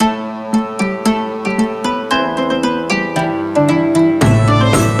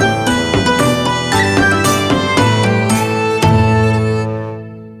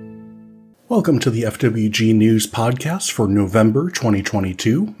Welcome to the FWG News Podcast for November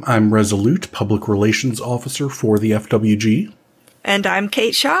 2022. I'm Resolute, Public Relations Officer for the FWG. And I'm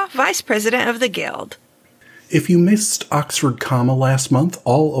Kate Shaw, Vice President of the Guild. If you missed Oxford Comma last month,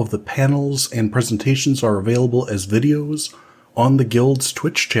 all of the panels and presentations are available as videos on the Guild's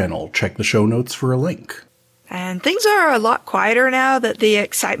Twitch channel. Check the show notes for a link. And things are a lot quieter now that the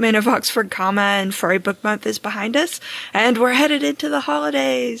excitement of Oxford Comma and Furry Book Month is behind us, and we're headed into the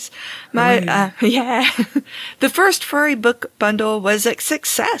holidays. The first Furry Book Bundle was a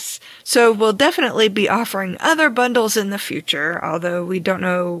success, so we'll definitely be offering other bundles in the future, although we don't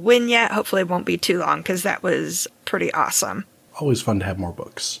know when yet. Hopefully it won't be too long, because that was pretty awesome. Always fun to have more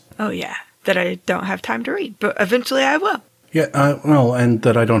books. Oh yeah, that I don't have time to read, but eventually I will. Yeah, and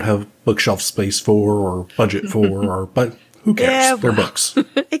that I don't have bookshelf space for or budget for, but who cares? Yeah, They're books.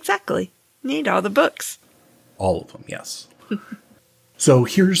 Exactly. Need all the books. All of them, yes. So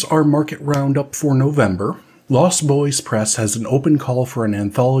here's our market roundup for November. Lost Boys Press has an open call for an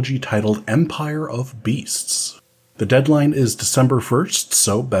anthology titled Empire of Beasts. The deadline is December 1st,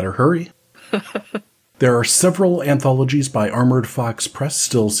 so better hurry. There are several anthologies by Armored Fox Press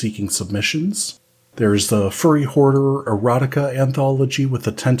still seeking submissions. There's the Furry Hoarder Erotica Anthology with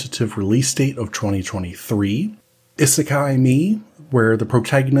a tentative release date of 2023. Isekai Me, where the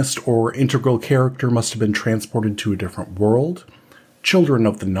protagonist or integral character must have been transported to a different world. Children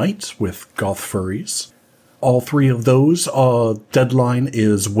of the Night with Goth Furries. All three of those, deadline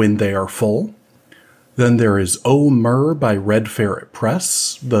is when they are full. Then there is O Mur by Red Ferret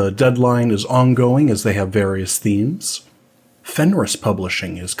Press. The deadline is ongoing as they have various themes. Fenris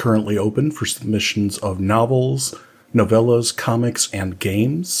Publishing is currently open for submissions of novels, novellas, comics, and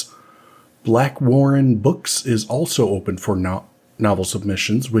games. Black Warren Books is also open for novel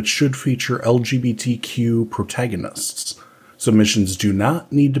submissions, which should feature LGBTQ protagonists. Submissions do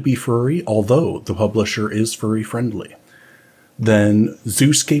not need to be furry, although the publisher is furry-friendly. Then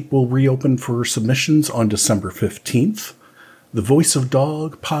Zooscape will reopen for submissions on December 15th. The Voice of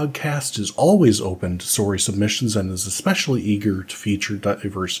Dog podcast is always open to story submissions and is especially eager to feature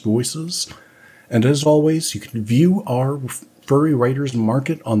diverse voices. And as always, you can view our Furry Writers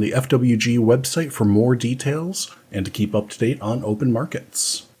Market on the FWG website for more details and to keep up to date on open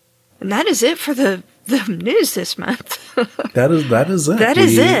markets. And that is it for the news this month. That is it. That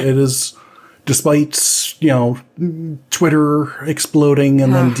is it. It is, despite, Twitter exploding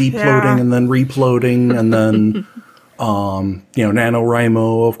and then deploding and then reploding and then...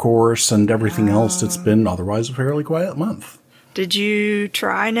 NaNoWriMo, of course, and everything else. It's been otherwise a fairly quiet month. Did you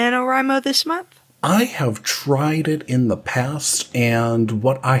try NaNoWriMo this month? I have tried it in the past, and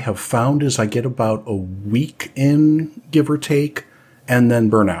what I have found is I get about a week in, give or take, and then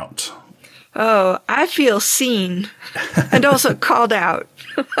burn out. Oh, I feel seen and also called out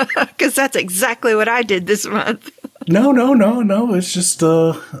because that's exactly what I did this month. No. It's just,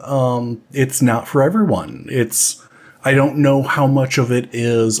 it's not for everyone. I don't know how much of it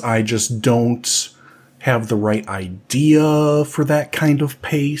is I just don't have the right idea for that kind of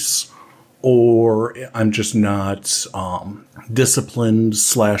pace, or I'm just not disciplined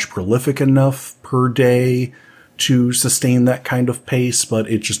 / prolific enough per day to sustain that kind of pace, but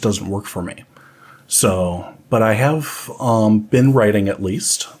it just doesn't work for me. So, but I have been writing at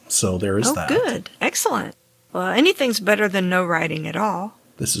least, so there is that. Oh, good. Excellent. Well, anything's better than no writing at all.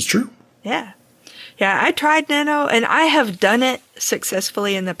 This is true. Yeah. Yeah, I tried Nano, and I have done it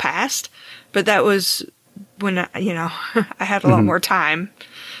successfully in the past, but that was when, I had a lot more time.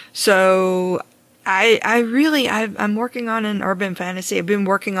 So I'm working on an urban fantasy. I've been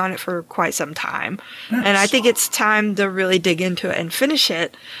working on it for quite some time, and I think it's time to really dig into it and finish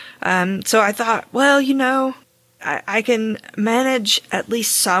it. So I thought, well, I can manage at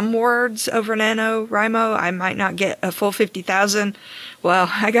least some words over NaNoWriMo. I might not get a full 50,000. Well,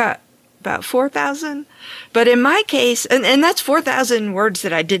 I got about 4,000, but in my case, and that's 4,000 words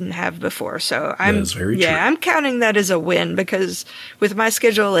that I didn't have before. So that is very true. I'm counting that as a win because with my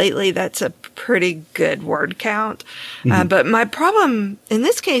schedule lately, that's a pretty good word count. Mm-hmm. But my problem in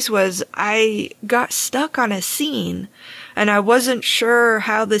this case was I got stuck on a scene and I wasn't sure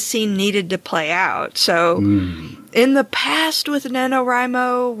how the scene needed to play out. So in the past with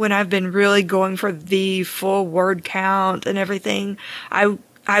NaNoWriMo, when I've been really going for the full word count and everything,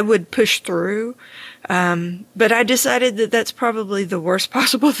 I would push through, but I decided that that's probably the worst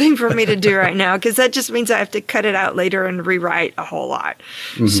possible thing for me to do right now, because that just means I have to cut it out later and rewrite a whole lot.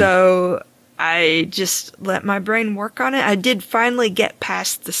 Mm-hmm. So I just let my brain work on it. I did finally get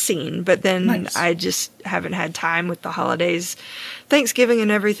past the scene, but then I just haven't had time with the holidays, Thanksgiving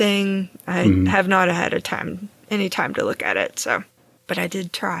and everything. I have not had any time to look at it, so... but I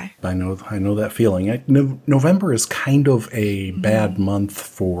did try. I know that feeling. November is kind of a bad month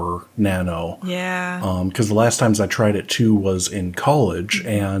for Nano. Yeah. Because the last times I tried it too was in college,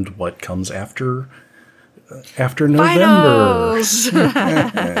 and what comes after November? Finals!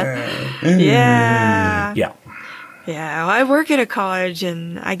 Yeah. Yeah. Yeah, well, I work at a college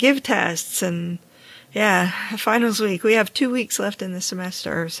and I give tests and finals week. We have 2 weeks left in the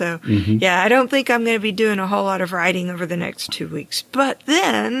semester. So I don't think I'm going to be doing a whole lot of writing over the next 2 weeks. But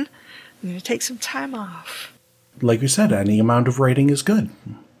then I'm going to take some time off. Like we said, any amount of writing is good.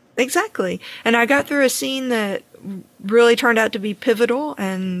 Exactly. And I got through a scene that really turned out to be pivotal,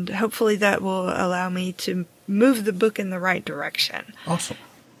 and hopefully that will allow me to move the book in the right direction. Awesome.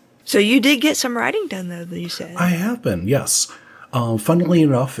 So you did get some writing done, though, you said. I have been, yes. Funnily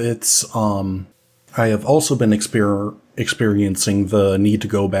enough, it's I have also been experiencing the need to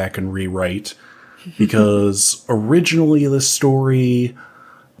go back and rewrite, because originally this story,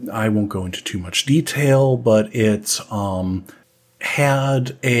 I won't go into too much detail, but it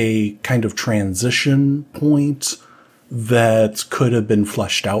had a kind of transition point that could have been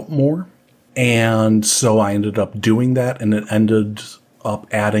fleshed out more. And so I ended up doing that, and it ended up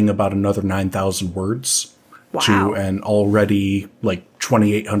adding about another 9,000 words to an already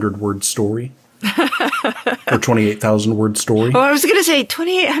 2,800 word story. Or 28,000 word story. Oh, I was going to say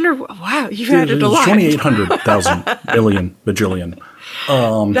 2,800. Wow, you've added a lot. 2,800,000 million bajillion.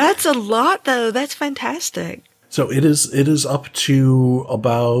 That's a lot, though. That's fantastic. So it is up to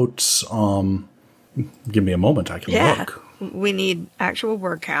about, give me a moment, I can look. We need actual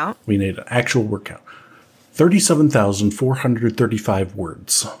word count. We need an actual word count. 37,435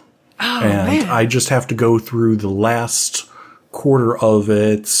 words. Oh, and man. I just have to go through the last quarter of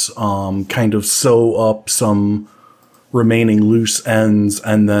it, kind of sew up some remaining loose ends,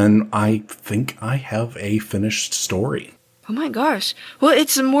 and then I think I have a finished story. Oh my gosh. Well,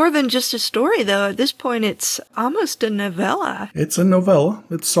 it's more than just a story, though. At this point, it's almost a novella. It's a novella.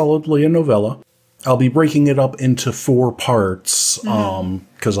 It's solidly a novella. I'll be breaking it up into 4 parts,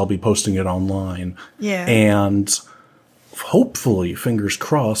 because I'll be posting it online. Yeah. And hopefully, fingers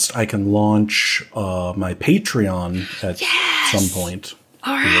crossed, I can launch my Patreon at some point.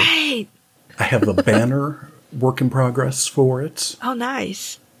 All right. I have a banner work in progress for it. Oh,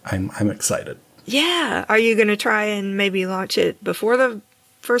 nice. I'm excited. Yeah. Are you going to try and maybe launch it before the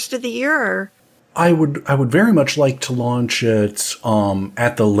first of the year? Or? I would very much like to launch it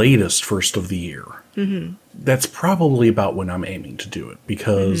at the latest first of the year. Mm-hmm. That's probably about when I'm aiming to do it,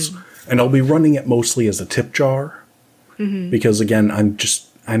 because, and I'll be running it mostly as a tip jar, because again,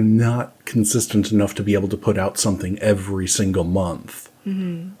 I'm not consistent enough to be able to put out something every single month.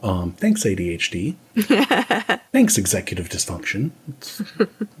 Thanks, ADHD. Thanks, executive dysfunction.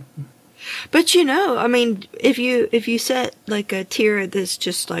 But I mean, if you set like a tier that's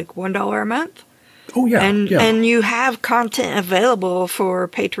just like $1 a month. Oh, yeah. And you have content available for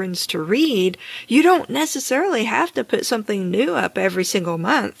patrons to read, you don't necessarily have to put something new up every single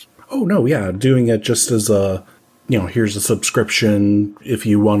month. Oh, no, yeah. Doing it just as a, here's a subscription if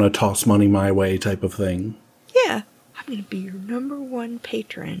you want to toss money my way type of thing. Yeah. I'm going to be your #1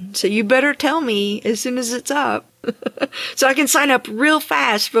 patron. So you better tell me as soon as it's up. So I can sign up real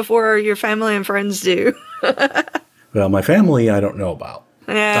fast before your family and friends do. Well, my family, I don't know about.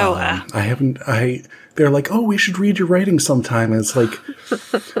 Yeah, they're like, oh, we should read your writing sometime. And it's like,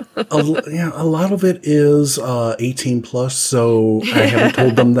 a lot of it is 18 plus, so I haven't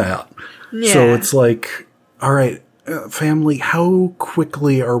told them that. Yeah. So it's like, all right, family, how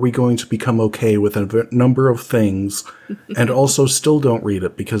quickly are we going to become okay with a number of things and also still don't read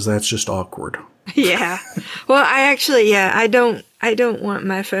it, because that's just awkward. Yeah. Well, I don't want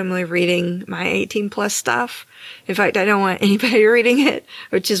my family reading my 18 plus stuff. In fact, I don't want anybody reading it,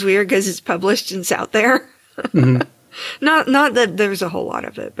 which is weird because it's published and it's out there. Not that there's a whole lot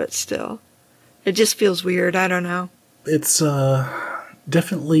of it, but still. It just feels weird. I don't know. It's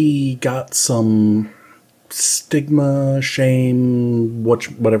definitely got some stigma, shame,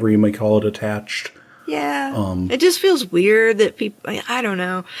 whatever you may call it, attached. Yeah. It just feels weird that people, I don't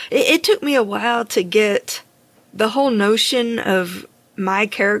know. It took me a while to get the whole notion of my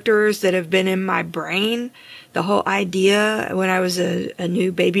characters that have been in my brain, the whole idea when I was a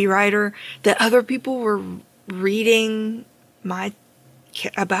new baby writer, that other people were reading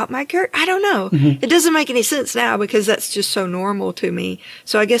about my character. I don't know. It doesn't make any sense now because that's just so normal to me.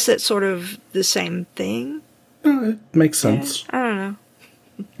 So I guess that's sort of the same thing. It makes sense. Yeah, I don't know.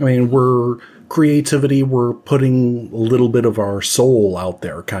 I mean, we're putting a little bit of our soul out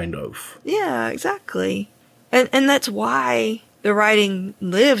there, kind of. Yeah, exactly. And that's why the writing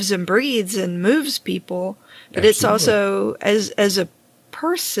lives and breathes and moves people, But it's also as a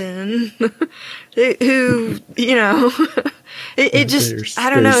person who, it just, I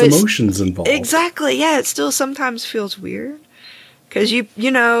don't know. There's emotions involved. Exactly. Yeah. It still sometimes feels weird because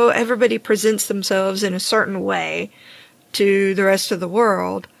everybody presents themselves in a certain way to the rest of the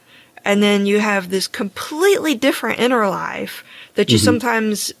world. And then you have this completely different inner life that you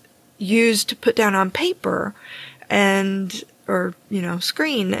sometimes use to put down on paper or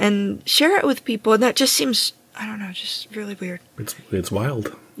screen and share it with people. And that just seems, I don't know, just really weird. It's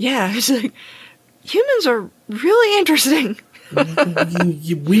wild. Yeah. It's like, humans are really interesting.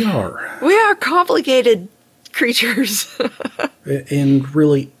 We are. We are complicated creatures. In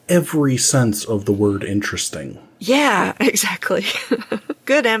really every sense of the word interesting. Yeah, exactly.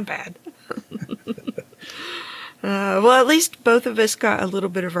 Good and bad. Well, at least both of us got a little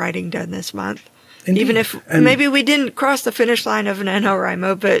bit of writing done this month. Indeed. Even if maybe we didn't cross the finish line of an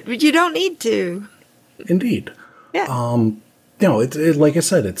NaNoWriMo, but you don't need to. Indeed. Yeah. No, like I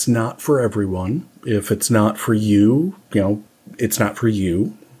said, it's not for everyone. If it's not for you, it's not for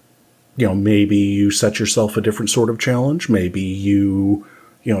you. Maybe you set yourself a different sort of challenge. Maybe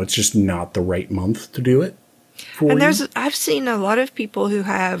it's just not the right month to do it for you. I've seen a lot of people who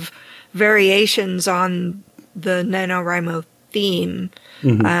have variations on the NaNoWriMo theme.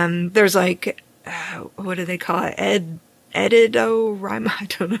 Mm-hmm. There's like, what do they call it? NaNoWriMo? I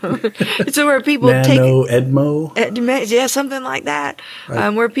don't know. It's where people NaNoWriMo? Yeah, something like that.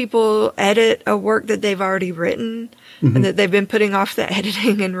 Where people edit a work that they've already written and that they've been putting off the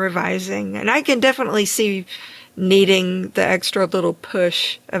editing and revising. And I can definitely see needing the extra little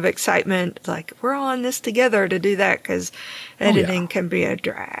push of excitement. Like, we're all in this together to do that because editing can be a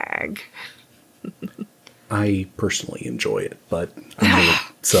drag. I personally enjoy it, but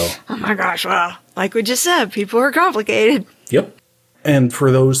so. Oh my gosh, well, like we just said, people are complicated. Yep. And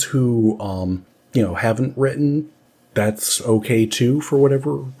for those who, haven't written, that's okay too, for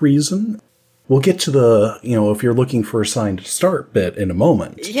whatever reason. We'll get to the, if you're looking for a sign to start bit in a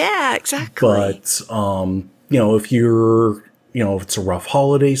moment. Yeah, exactly. But, if you're, if it's a rough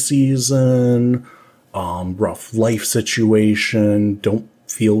holiday season, rough life situation, don't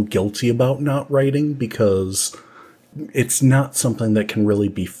feel guilty about not writing because it's not something that can really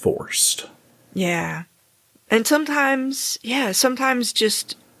be forced. Yeah. And sometimes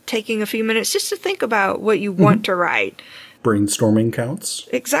just taking a few minutes just to think about what you want to write. Brainstorming counts.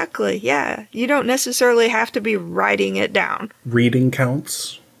 Exactly, yeah. You don't necessarily have to be writing it down. Reading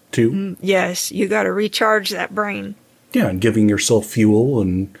counts, too. Yes, you got to recharge that brain. Yeah, and giving yourself fuel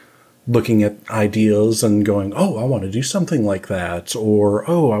and looking at ideas and going, oh, I want to do something like that, or,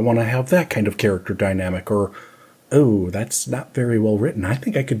 oh, I want to have that kind of character dynamic, or, oh, that's not very well written. I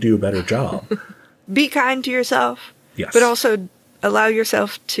think I could do a better job. Be kind to yourself. Yes. But also allow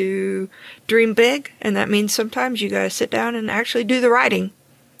yourself to dream big, and that means sometimes you got to sit down and actually do the writing.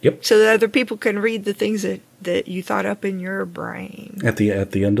 Yep. So that other people can read the things that you thought up in your brain. At the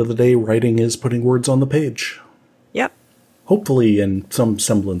end of the day, writing is putting words on the page. Yep. Hopefully in some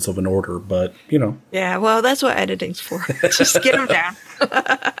semblance of an order, but, Yeah, well, that's what editing's for. Just get them down.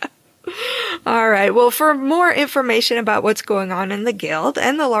 All right. Well, for more information about what's going on in the Guild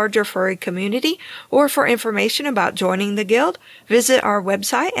and the larger furry community, or for information about joining the Guild, visit our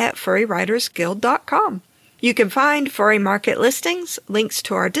website at furrywritersguild.com. You can find furry market listings, links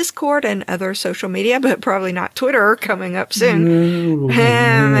to our Discord and other social media, but probably not Twitter coming up soon. I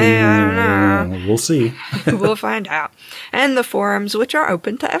don't know. We'll see. We'll find out. And the forums, which are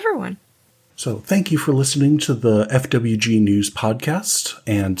open to everyone. So thank you for listening to the FWG News podcast.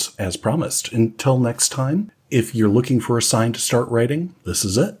 And as promised, until next time, if you're looking for a sign to start writing, this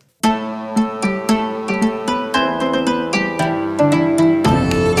is it.